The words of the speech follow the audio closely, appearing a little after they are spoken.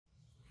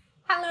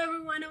Hello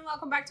everyone and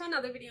welcome back to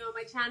another video on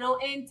my channel.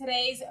 In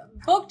today's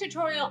book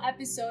tutorial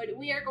episode,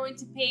 we are going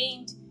to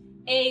paint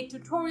a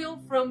tutorial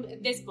from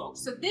this book.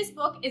 So this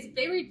book is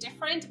very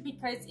different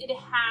because it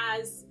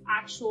has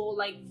actual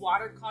like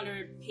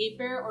watercolor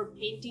paper or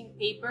painting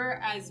paper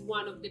as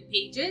one of the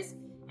pages,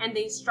 and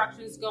the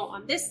instructions go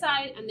on this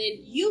side and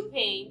then you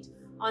paint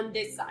on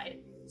this side.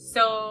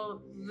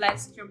 So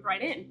let's jump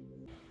right in.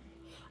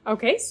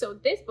 Okay, so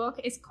this book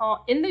is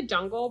called In the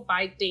Jungle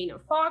by Dana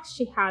Fox.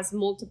 She has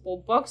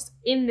multiple books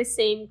in the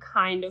same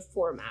kind of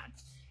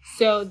format.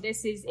 So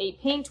this is a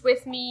paint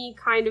with me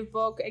kind of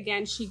book.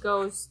 Again, she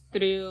goes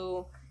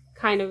through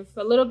kind of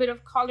a little bit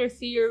of color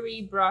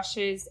theory,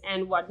 brushes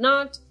and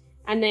whatnot.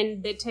 And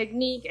then the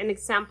technique, an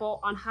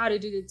example on how to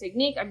do the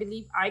technique. I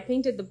believe I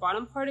painted the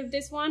bottom part of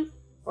this one,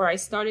 or I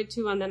started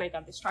to and then I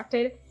got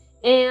distracted.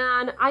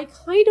 And I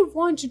kind of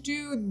want to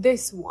do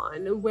this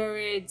one where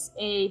it's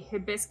a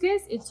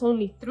hibiscus. It's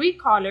only 3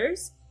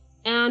 colors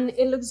and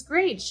it looks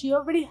great. She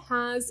already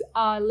has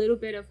a little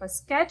bit of a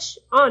sketch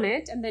on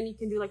it, and then you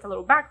can do like a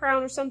little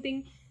background or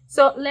something.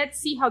 So let's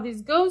see how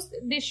this goes.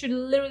 This should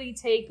literally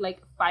take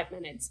like 5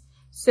 minutes.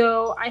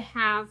 So I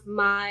have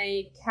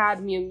my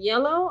cadmium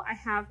yellow, I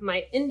have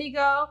my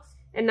indigo,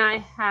 and I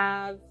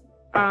have,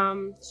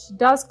 she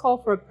does call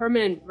for a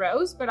permanent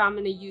rose, but I'm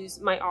gonna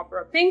use my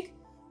opera pink,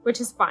 which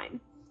is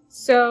fine.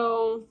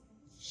 So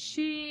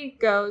she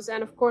goes,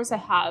 and of course I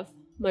have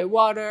my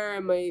water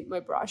and my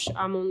brush.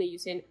 I'm only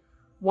using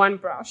one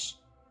brush.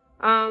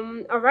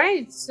 All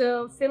right,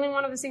 so filling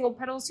one of the single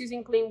petals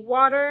using clean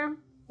water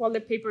while the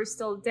paper is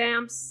still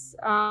damp.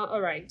 All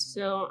right,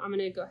 so I'm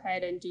gonna go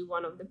ahead and do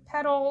one of the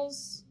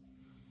petals.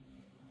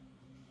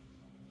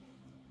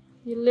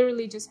 You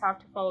literally just have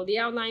to follow the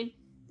outline.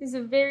 This is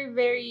a very,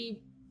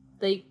 very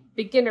like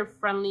beginner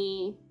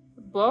friendly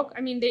book.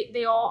 I mean,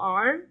 they all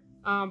are.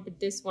 But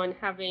this one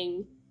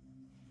having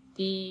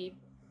the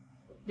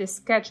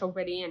sketch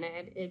already in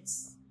it,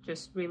 it's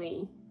just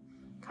really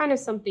kind of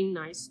something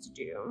nice to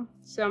do.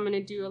 So I'm going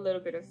to do a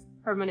little bit of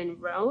permanent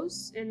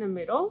rose in the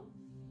middle.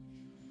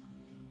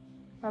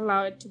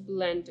 Allow it to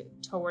blend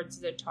towards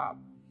the top.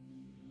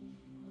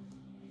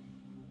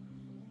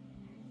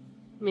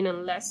 I mean,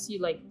 unless you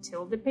like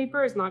tilt the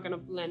paper, it's not going to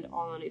blend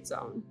all on its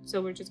own.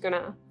 So we're just going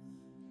to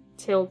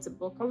tilt the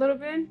book a little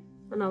bit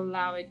and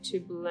allow it to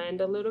blend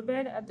a little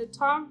bit at the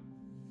top.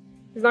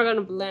 It's not going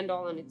to blend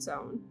all on its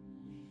own.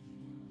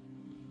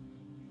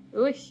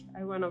 Ooh,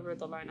 I went over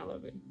the line a little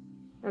bit.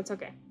 That's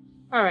okay.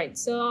 All right,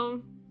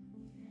 so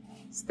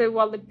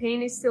while the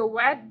paint is still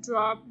wet,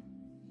 drop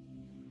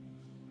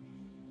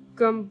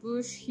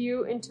gumbush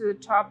hue into the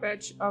top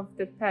edge of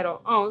the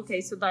petal. Oh, okay,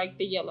 so like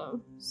the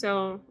yellow.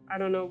 So I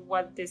don't know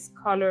what this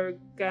color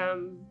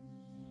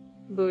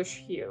gumbush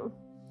hue,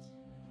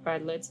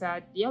 but let's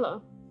add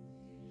yellow.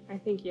 I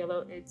think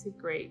yellow is a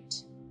great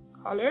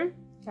color,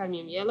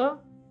 cadmium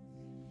yellow.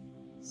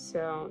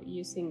 So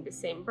using the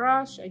same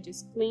brush, I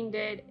just cleaned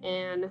it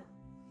and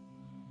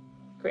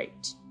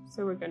great.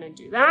 So we're gonna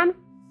do that.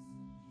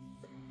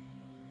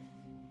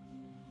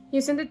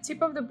 Using the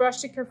tip of the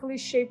brush to carefully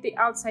shape the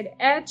outside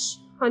edge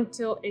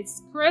until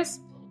it's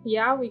crisp.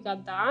 Yeah, we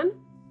got that.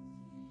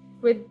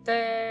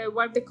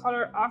 Wipe the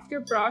color off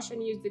your brush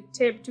and use the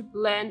tip to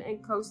blend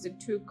and coat the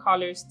 2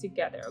 colors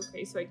together.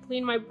 Okay, so I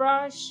clean my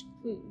brush,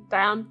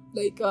 damp,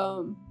 like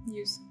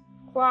use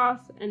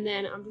cloth, and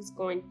then I'm just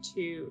going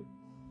to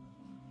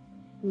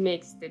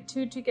mix the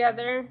 2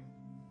 together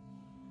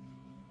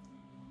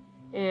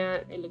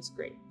and it looks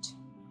great.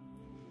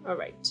 All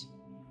right,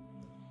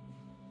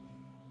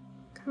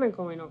 kind of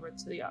going over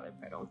to the other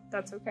petal.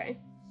 That's okay.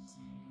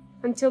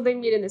 Until they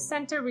meet in the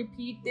center,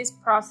 repeat this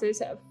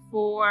process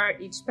for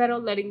each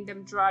petal, letting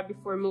them dry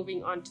before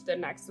moving on to the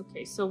next.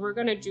 Okay, so we're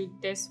gonna do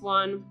this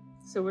one.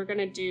 So we're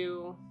gonna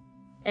do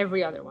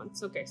every other one.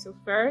 So, okay, so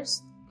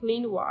first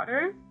clean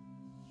water.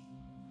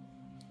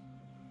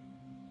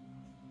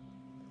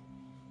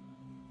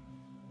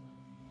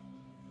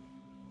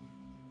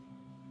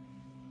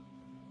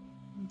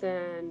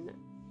 Then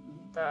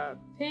the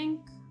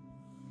pink,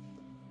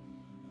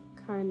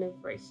 kind of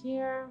right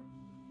here.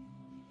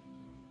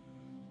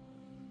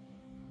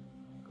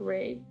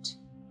 Great.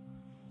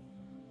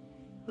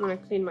 I'm gonna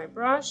clean my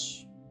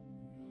brush.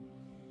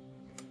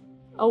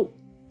 Oh,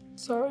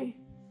 sorry.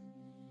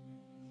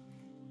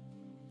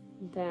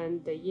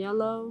 Then the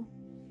yellow.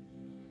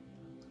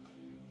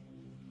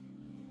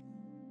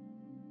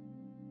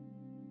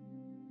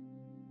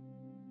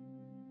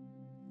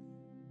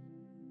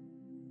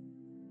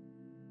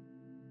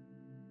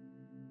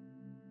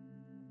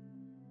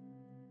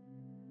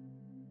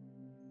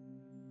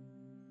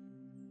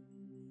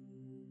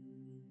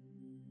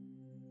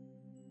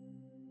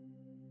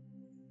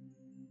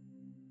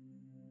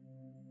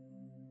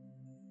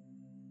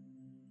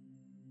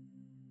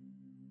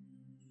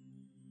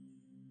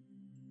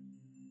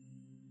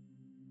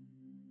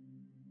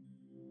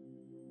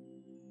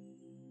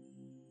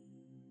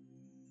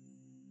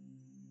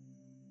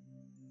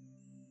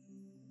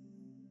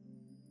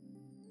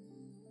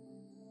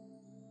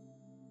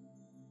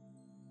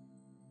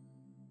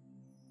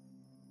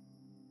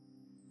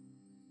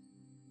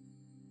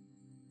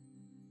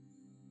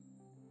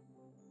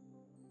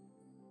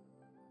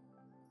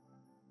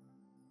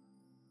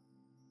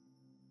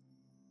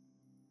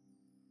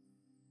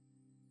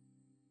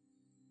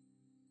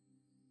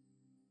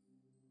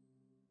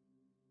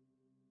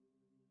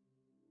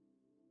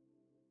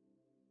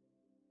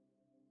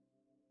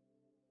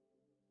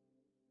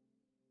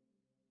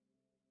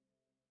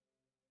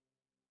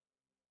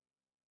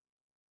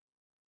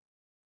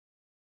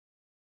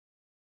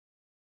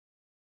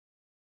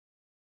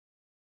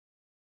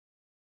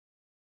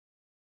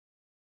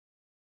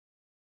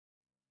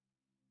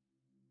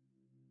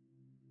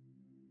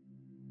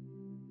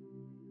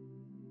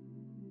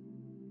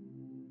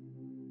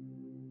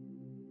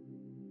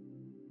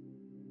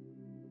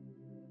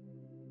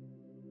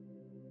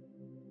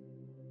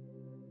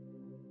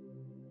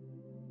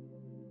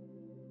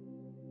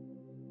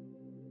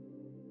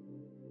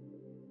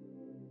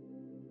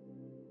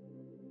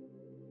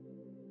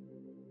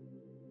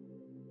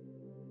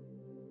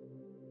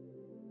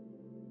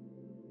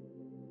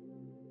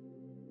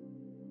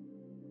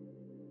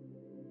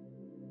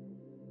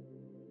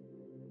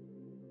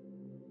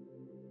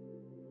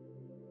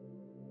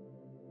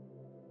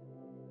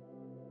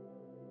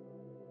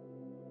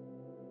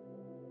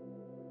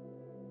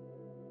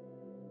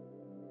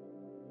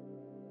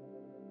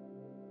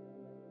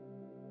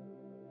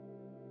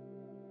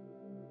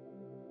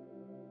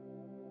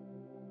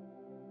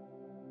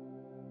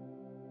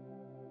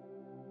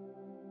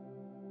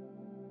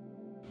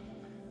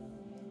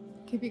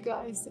 give you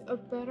guys a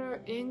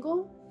better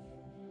angle.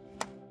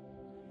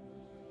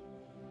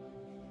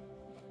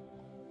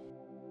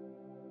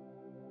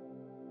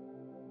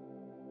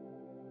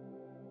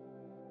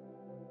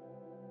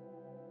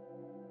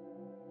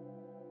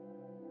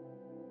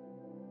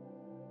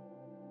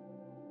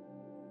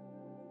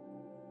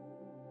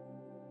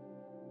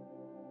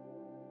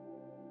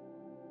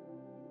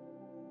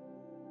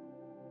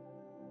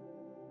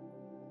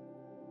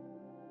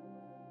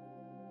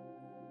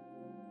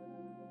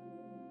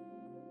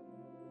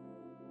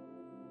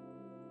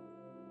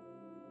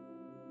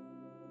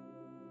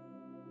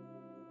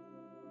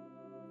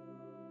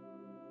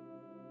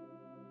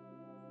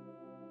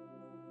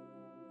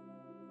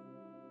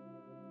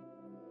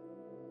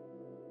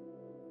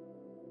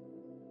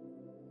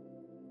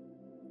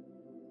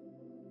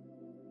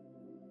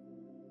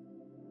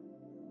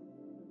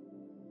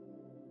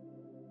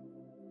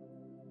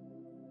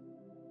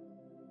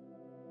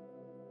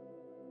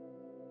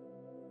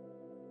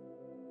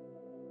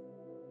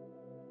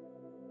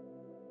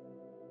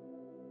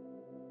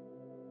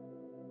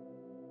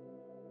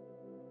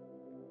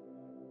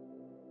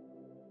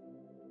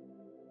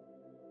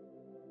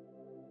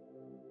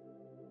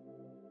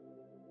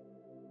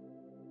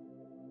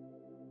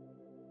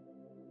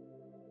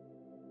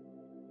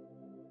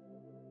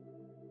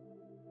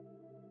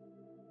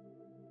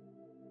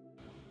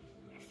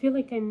 I feel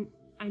like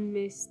I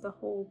missed the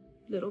whole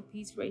little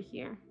piece right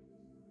here.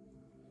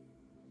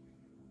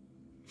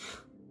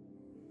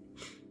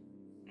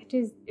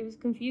 It was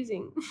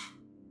confusing.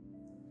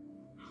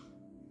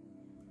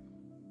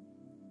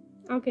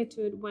 I'll get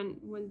to it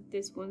when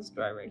this one's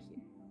dry right here.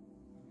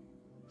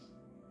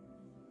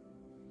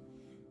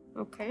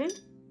 Okay.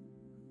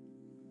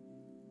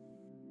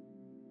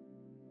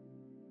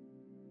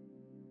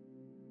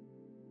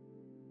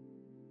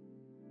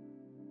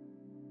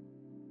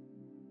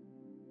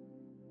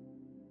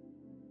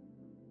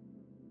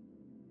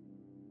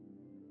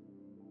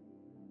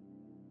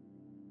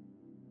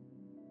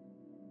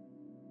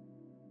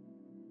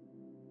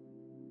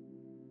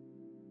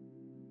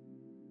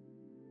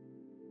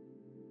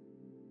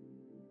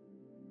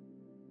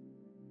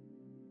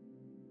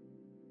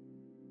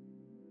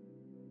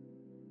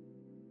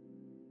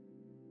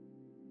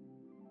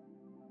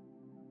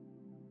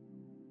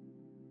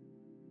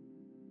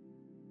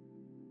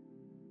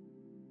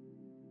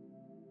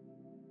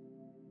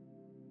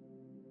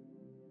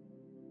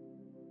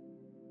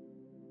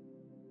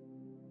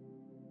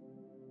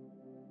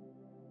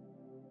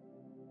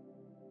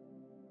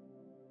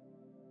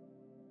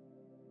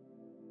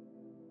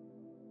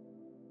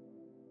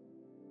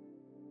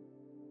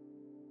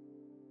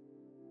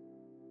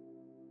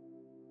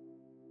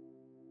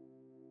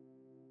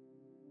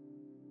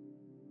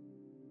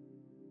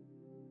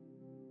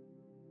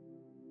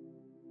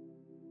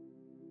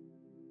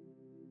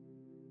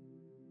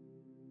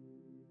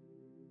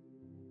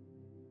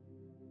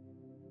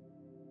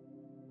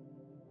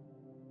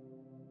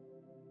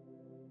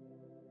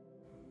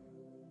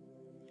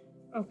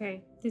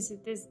 Okay, this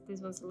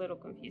one's a little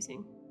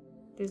confusing.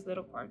 This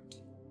little part.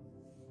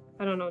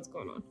 I don't know what's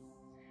going on.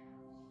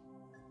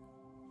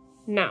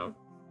 Now,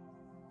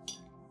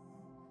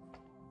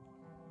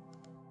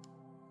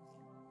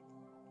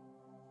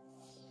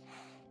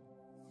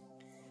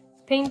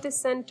 paint the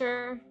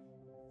center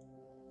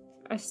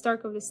a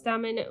stalk of the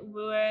stamen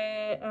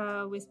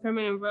with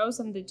permanent rose,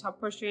 and the top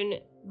portion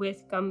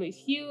with gummy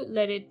hue.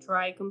 Let it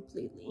dry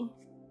completely.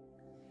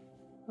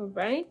 All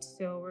right,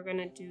 so we're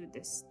gonna do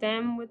the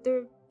stem with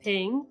the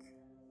pink,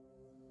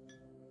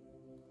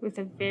 with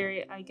a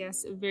very, I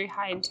guess, a very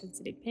high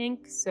intensity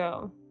pink.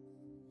 So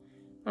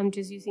I'm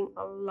just using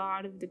a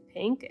lot of the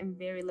pink and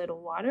very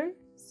little water.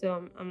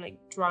 So I'm like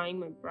drying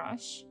my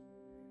brush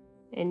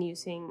and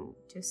using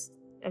just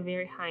a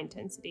very high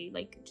intensity,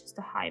 like just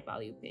a high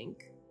value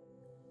pink.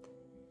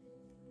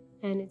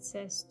 And it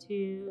says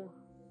to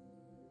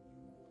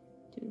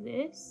do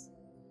this.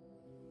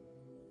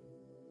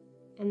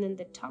 And then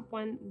the top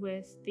one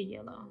with the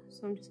yellow.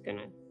 So I'm just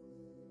gonna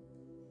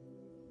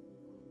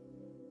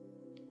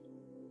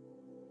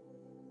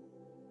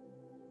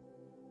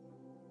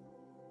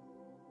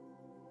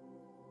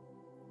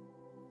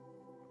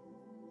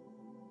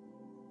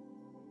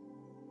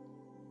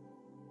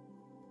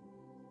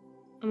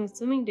I'm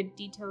assuming the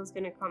detail is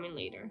gonna come in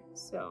later,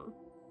 so.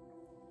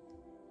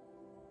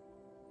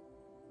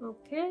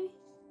 Okay.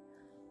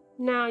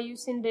 Now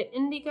using the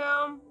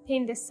indigo,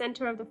 paint the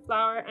center of the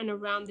flower and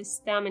around the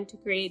stamen to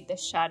create the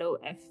shadow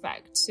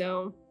effect.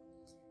 So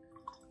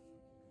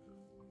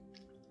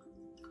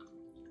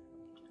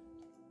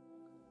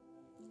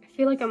I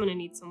feel like I'm gonna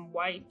need some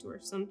white or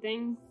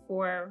something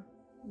for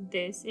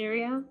this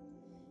area.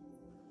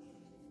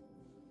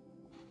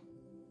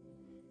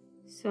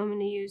 So I'm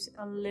gonna use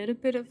a little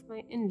bit of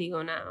my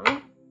indigo now.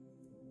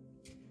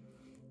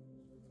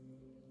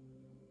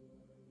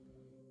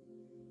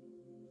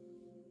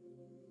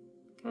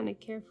 Kind of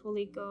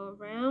carefully go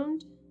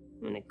around.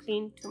 I'm gonna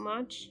clean too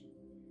much.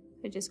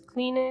 I just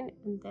clean it,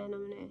 and then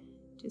I'm gonna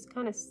just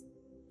kind of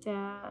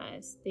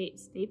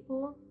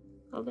staple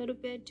a little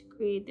bit to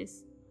create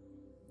this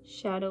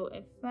shadow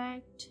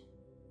effect.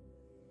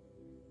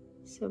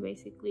 So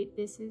basically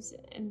this is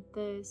in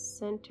the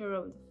center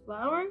of the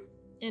flower,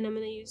 and I'm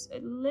going to use a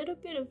little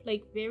bit of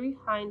like very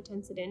high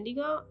intensity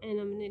indigo, and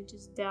I'm going to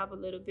just dab a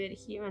little bit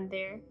here and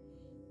there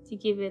to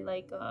give it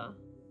like a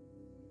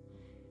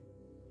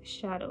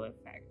shadow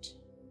effect.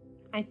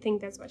 I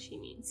think that's what she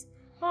means.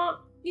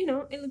 Well, you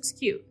know, it looks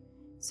cute.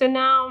 So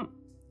now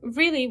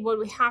really what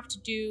we have to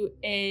do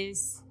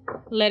is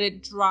let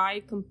it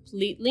dry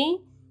completely,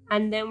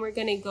 and then we're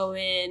going to go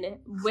in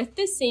with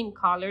the same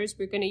colors.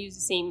 We're going to use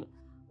the same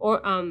or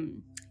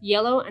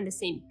yellow and the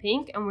same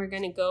pink, and we're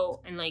going to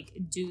go and like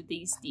do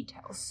these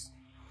details.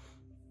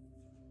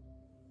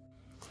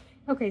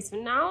 Okay, so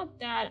now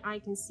that I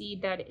can see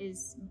that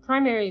is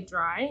primarily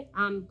dry,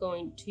 I'm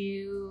going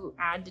to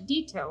add the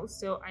details.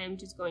 So I am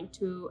just going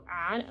to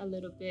add a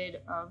little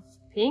bit of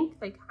pink,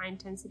 like high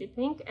intensity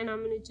pink, and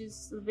I'm going to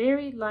just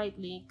very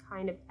lightly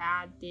kind of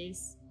add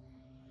these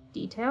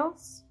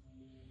details.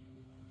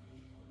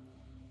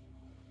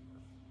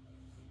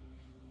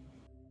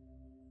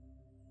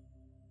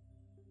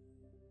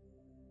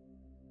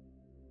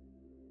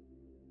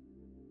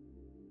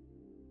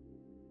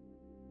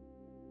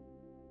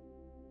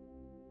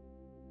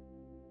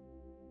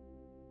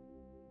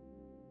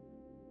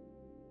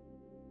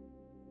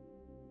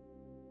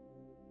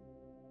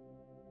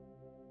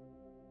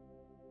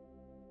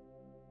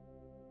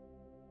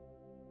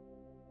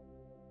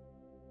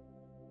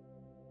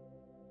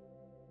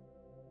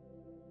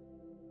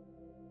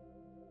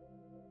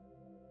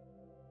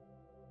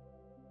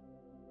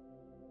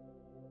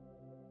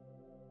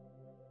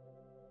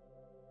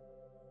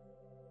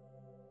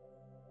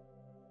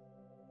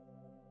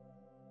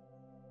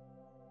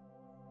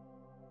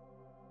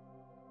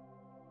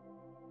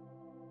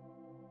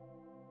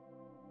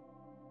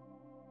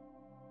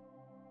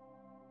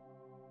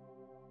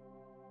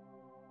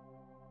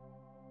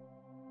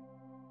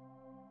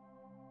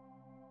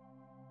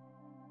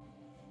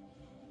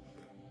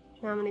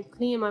 Now I'm going to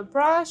clean my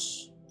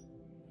brush.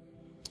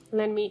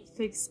 Let me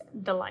fix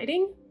the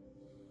lighting.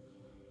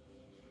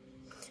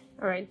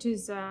 All right,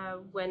 just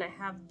when I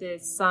have the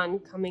sun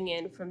coming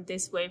in from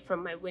this way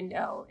from my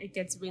window, it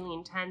gets really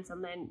intense,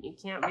 and then you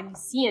can't really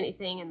see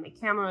anything, and my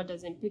camera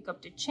doesn't pick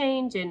up the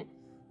change, and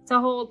it's a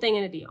whole thing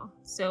and a deal.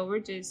 So we're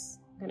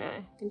just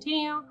gonna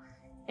continue,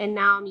 and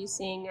now I'm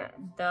using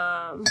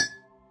the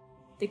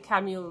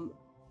cadmium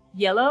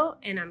yellow,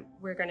 and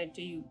we're gonna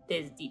do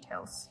these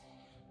details.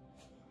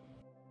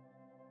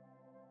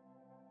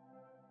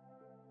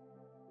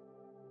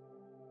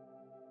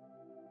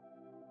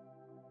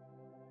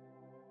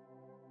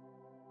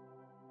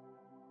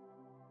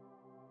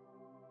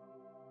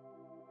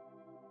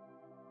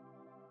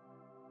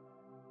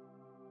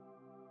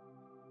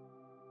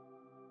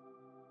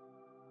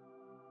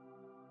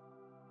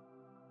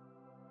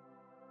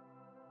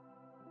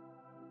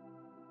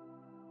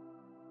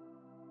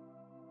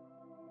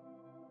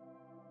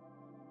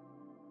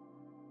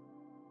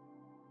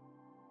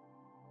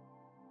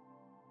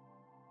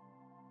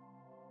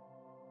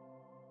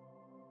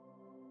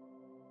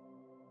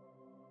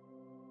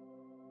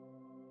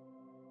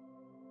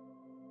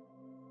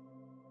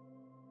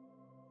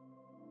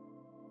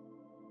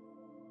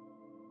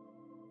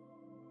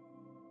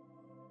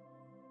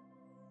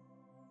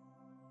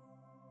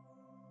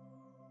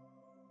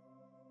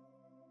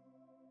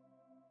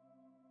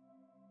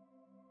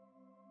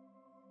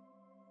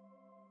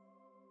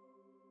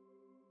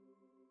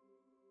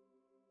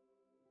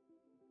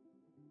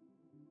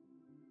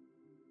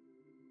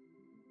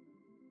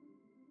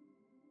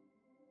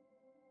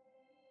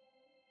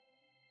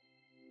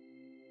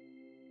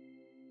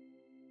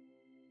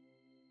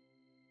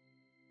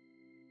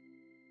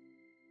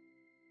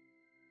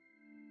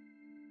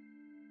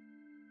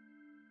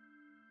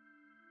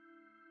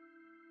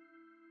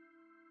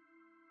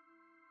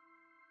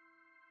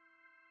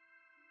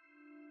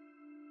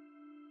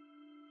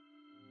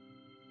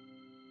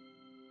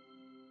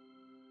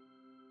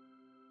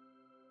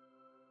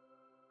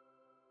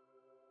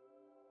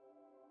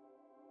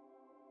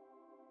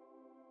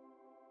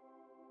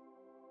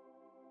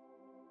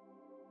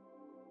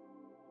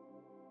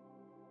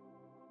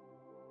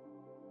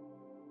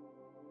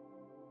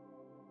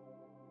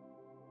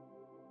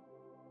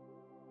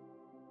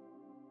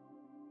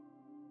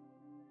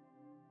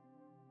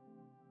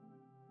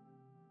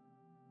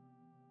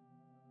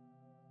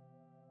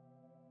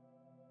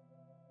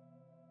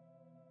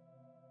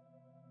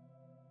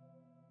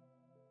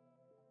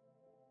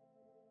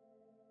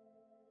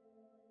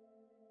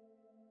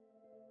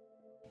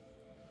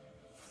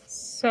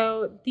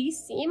 So these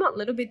seem a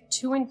little bit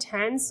too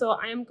intense, so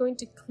I am going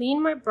to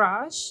clean my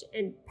brush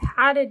and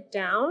pat it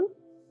down.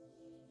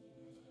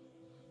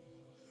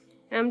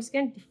 And I'm just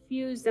going to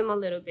diffuse them a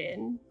little bit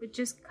with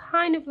just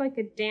kind of like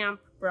a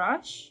damp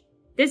brush.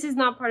 This is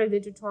not part of the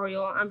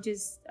tutorial. I'm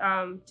just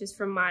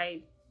from my,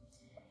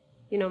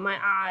 you know, my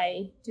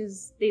eye,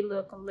 just they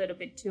look a little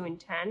bit too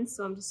intense.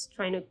 So I'm just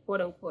trying to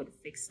quote unquote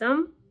fix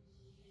them.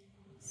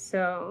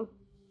 So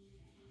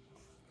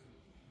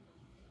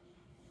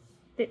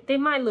they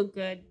might look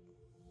good.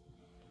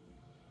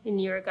 in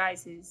your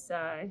guys's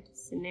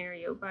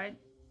scenario, but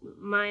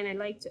mine, I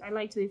like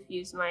to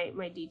diffuse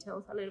my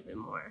details a little bit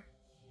more.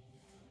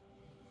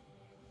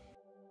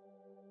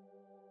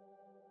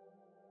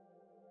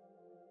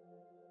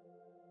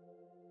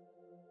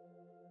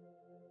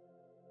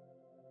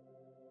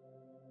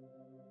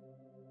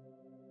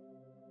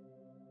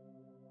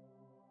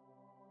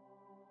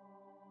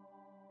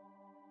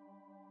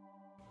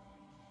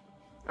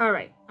 All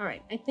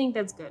right, I think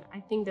that's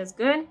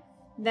good.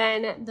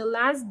 Then the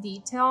last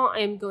detail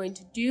I'm going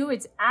to do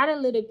is add a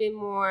little bit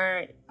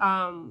more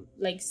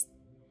like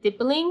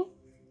stippling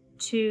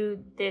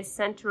to the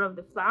center of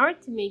the flower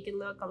to make it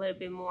look a little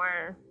bit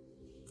more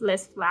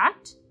less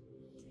flat.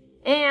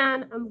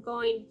 And I'm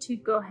going to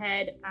go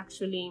ahead,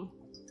 actually,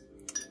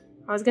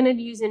 I was gonna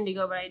use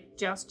indigo, but I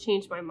just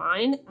changed my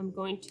mind. I'm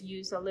going to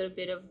use a little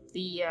bit of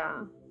the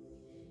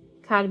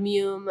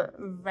cadmium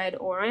red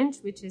orange,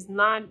 which is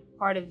not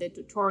part of the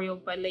tutorial,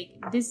 but like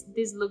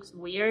this looks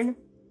weird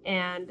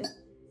and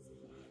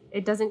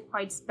it doesn't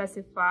quite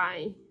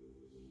specify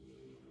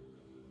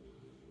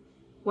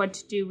what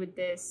to do with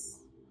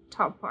this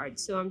top part.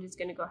 So I'm just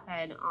gonna go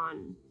ahead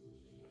on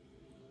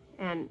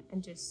and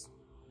just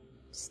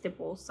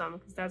stipple some,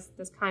 because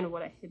that's kind of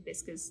what a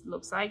hibiscus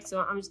looks like.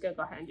 So I'm just gonna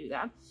go ahead and do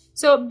that.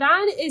 So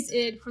that is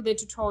it for the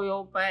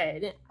tutorial,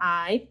 but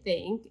I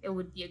think it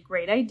would be a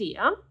great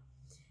idea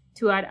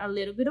to add a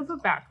little bit of a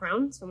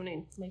background. So I'm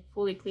gonna like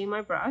fully clean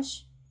my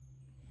brush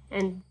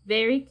and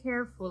very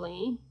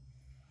carefully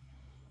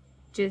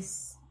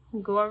just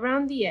go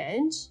around the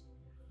edge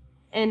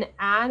and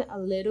add a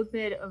little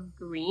bit of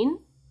green,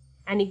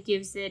 and it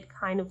gives it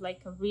kind of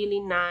like a really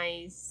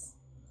nice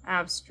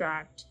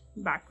abstract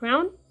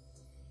background,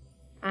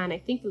 and I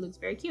think it looks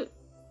very cute.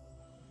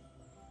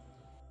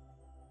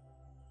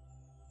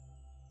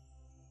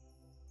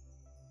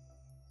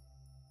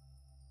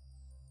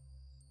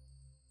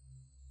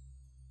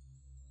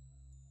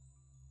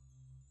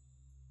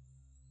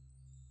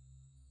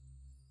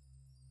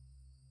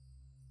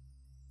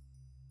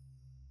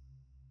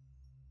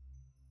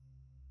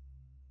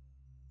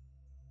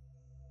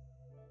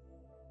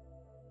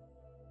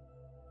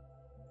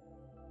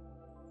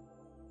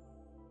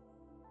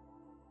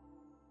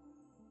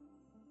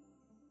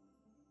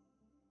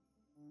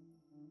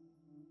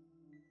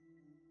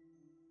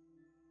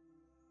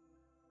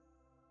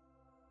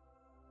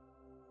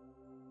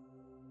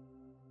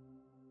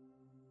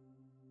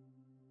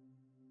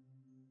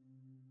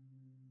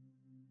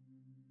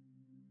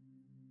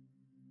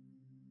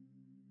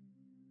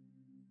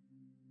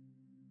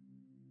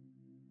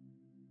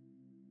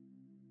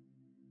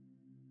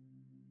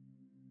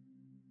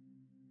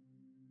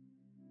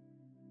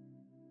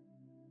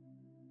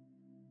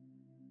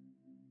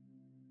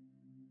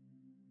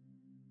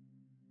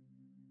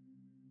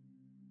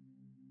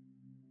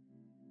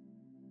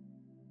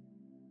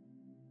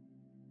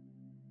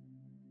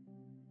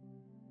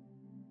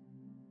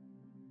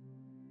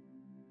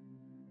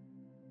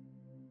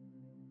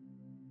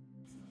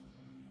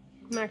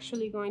 I'm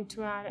actually going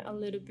to add a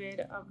little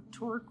bit of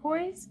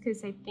turquoise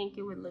because I think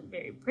it would look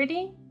very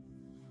pretty.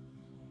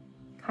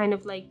 Kind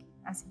of like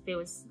as if it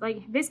was,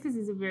 like hibiscus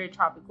is a very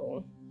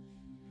tropical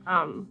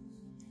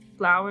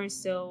flower,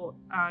 so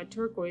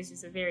turquoise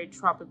is a very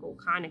tropical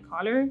kind of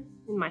color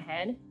in my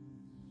head.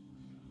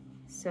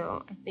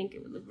 So I think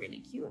it would look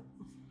really cute.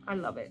 I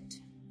love it.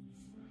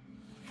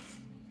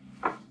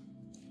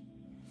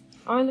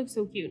 Oh, it looks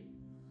so cute.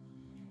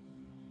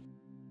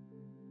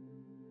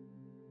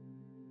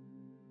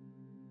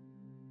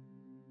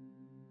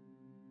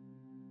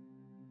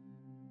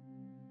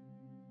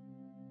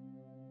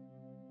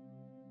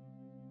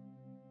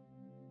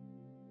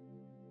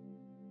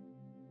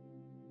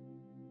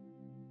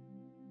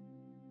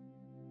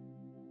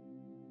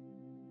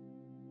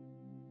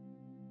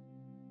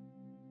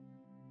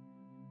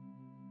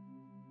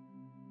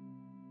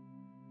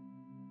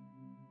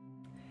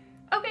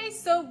 Okay,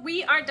 so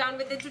we are done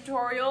with the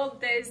tutorial.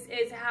 This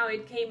is how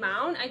it came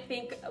out. I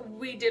think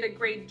we did a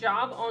great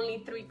job. Only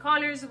 3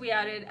 colors. We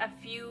added a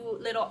few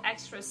little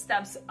extra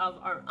steps of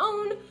our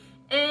own,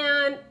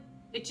 and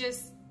it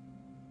just,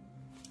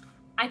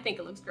 I think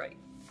it looks great.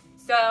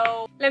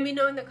 So let me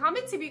know in the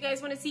comments if you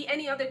guys want to see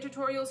any other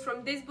tutorials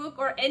from this book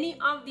or any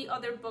of the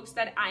other books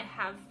that I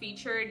have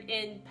featured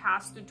in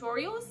past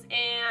tutorials,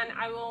 and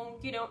I will,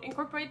 you know,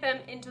 incorporate them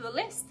into the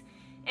list.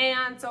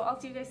 And so I'll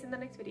see you guys in the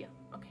next video.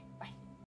 Okay.